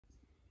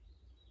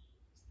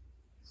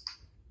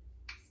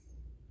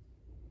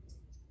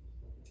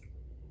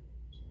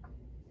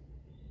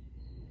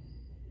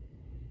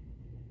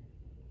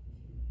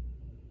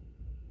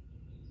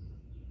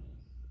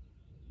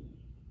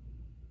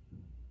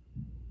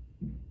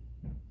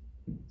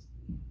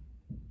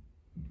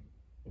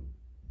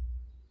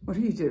What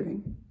are you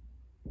doing?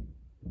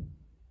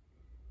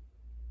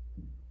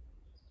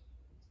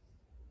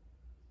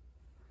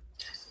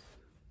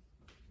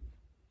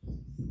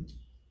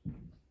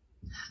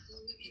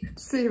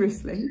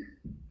 Seriously?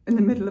 In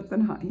the middle of the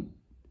night?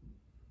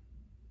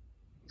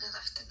 I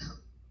left a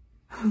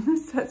note.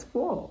 This says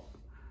what?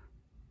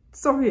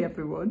 Sorry,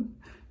 everyone.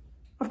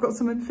 I've got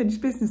some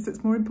unfinished business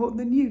that's more important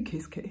than you,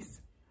 Kiss Kiss.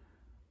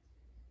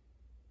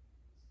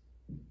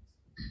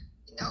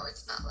 No,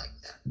 it's not like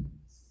that.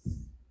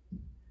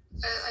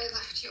 I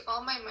left you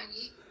all my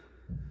money.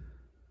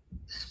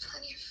 There's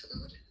plenty of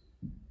food.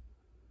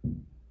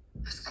 I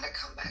was gonna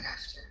come back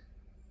after.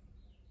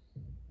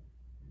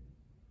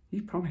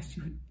 You promised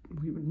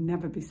we would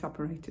never be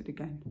separated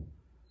again.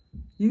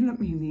 You looked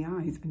me in the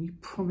eyes and you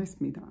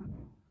promised me that.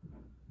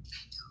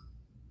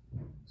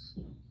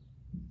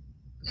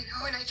 I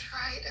know, and I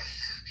tried. I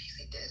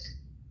really did.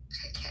 But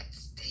I can't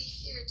stay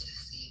here,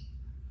 Jesse.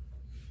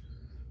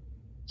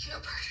 You know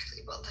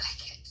perfectly well that I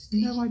can't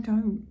stay. No, I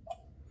don't.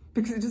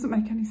 Because it doesn't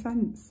make any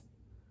sense.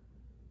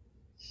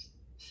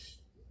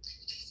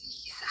 Jesse,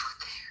 he's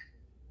out there.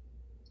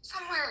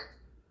 Somewhere.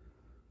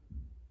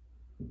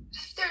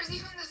 If there's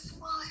even the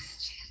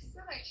smallest chance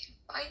that I can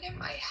find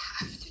him, I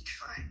have to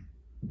try.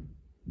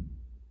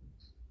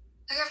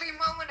 Like every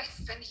moment I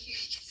spend here,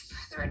 he gets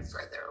further and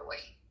further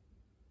away.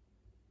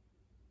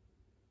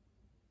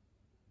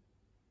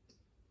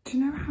 Do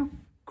you know how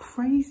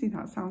crazy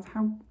that sounds?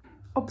 How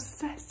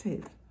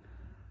obsessive?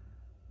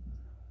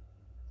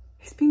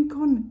 He's been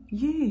gone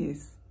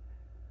years.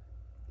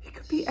 He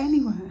could be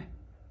anywhere.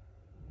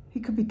 He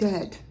could be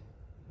dead.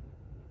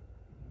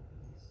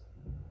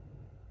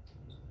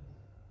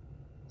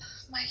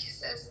 Mike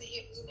says that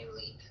he was a new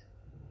lead.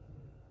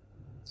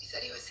 He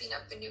said he was seen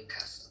up in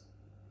Newcastle.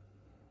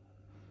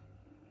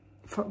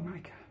 Fuck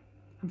Micah.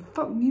 And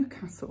fuck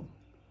Newcastle.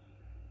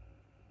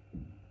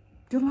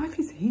 Your life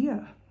is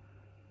here.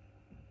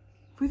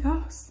 With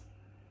us.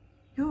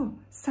 You're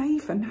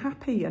safe and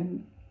happy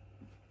and...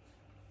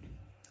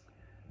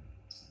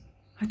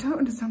 I don't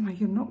understand why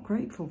you're not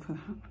grateful for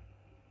that.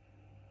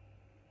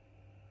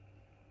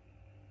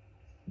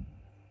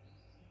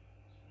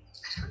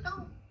 I don't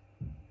know.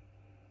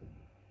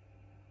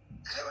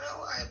 I don't know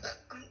why, but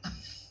I'm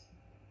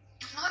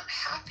not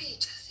happy,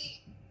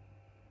 Jesse.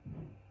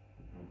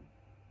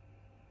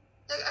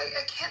 Like,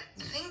 I can't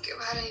think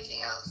about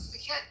anything else.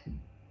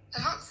 I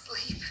don't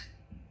sleep.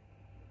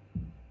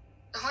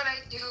 And when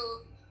I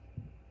do,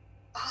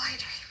 all I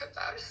dream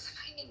about is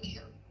finding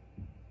him.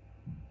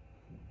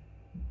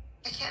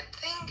 I can't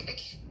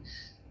think.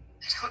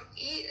 I don't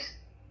eat.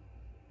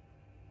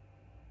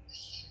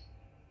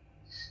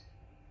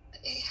 I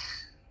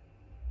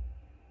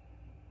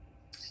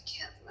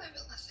can't live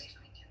unless I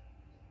find him.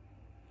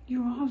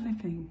 You are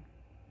living.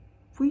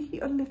 We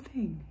are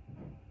living.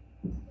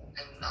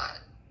 I'm not.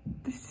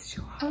 This is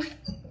your home.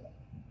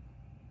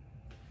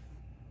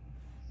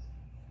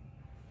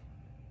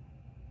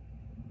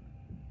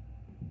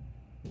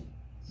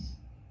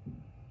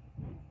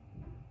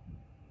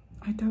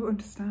 I don't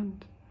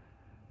understand.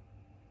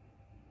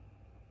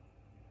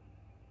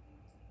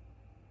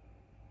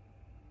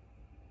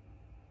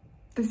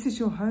 This is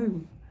your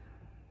home.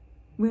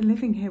 We're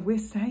living here. We're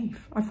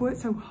safe. I've worked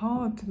so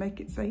hard to make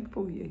it safe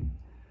for you.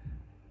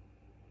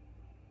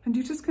 And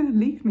you're just going to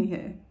leave me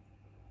here?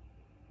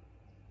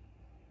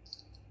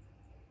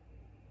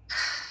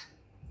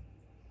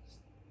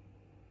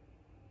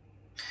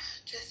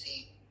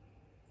 Jesse,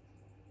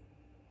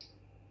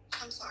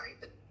 I'm sorry,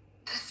 but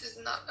this is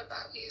not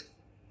about you.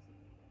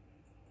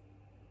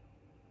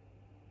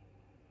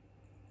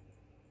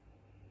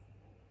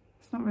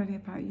 It's not really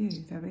about you,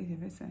 though,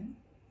 either, is it?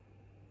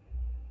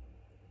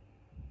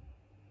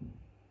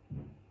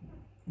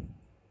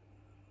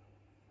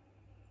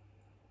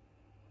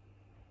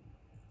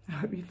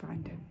 I hope you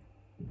find him.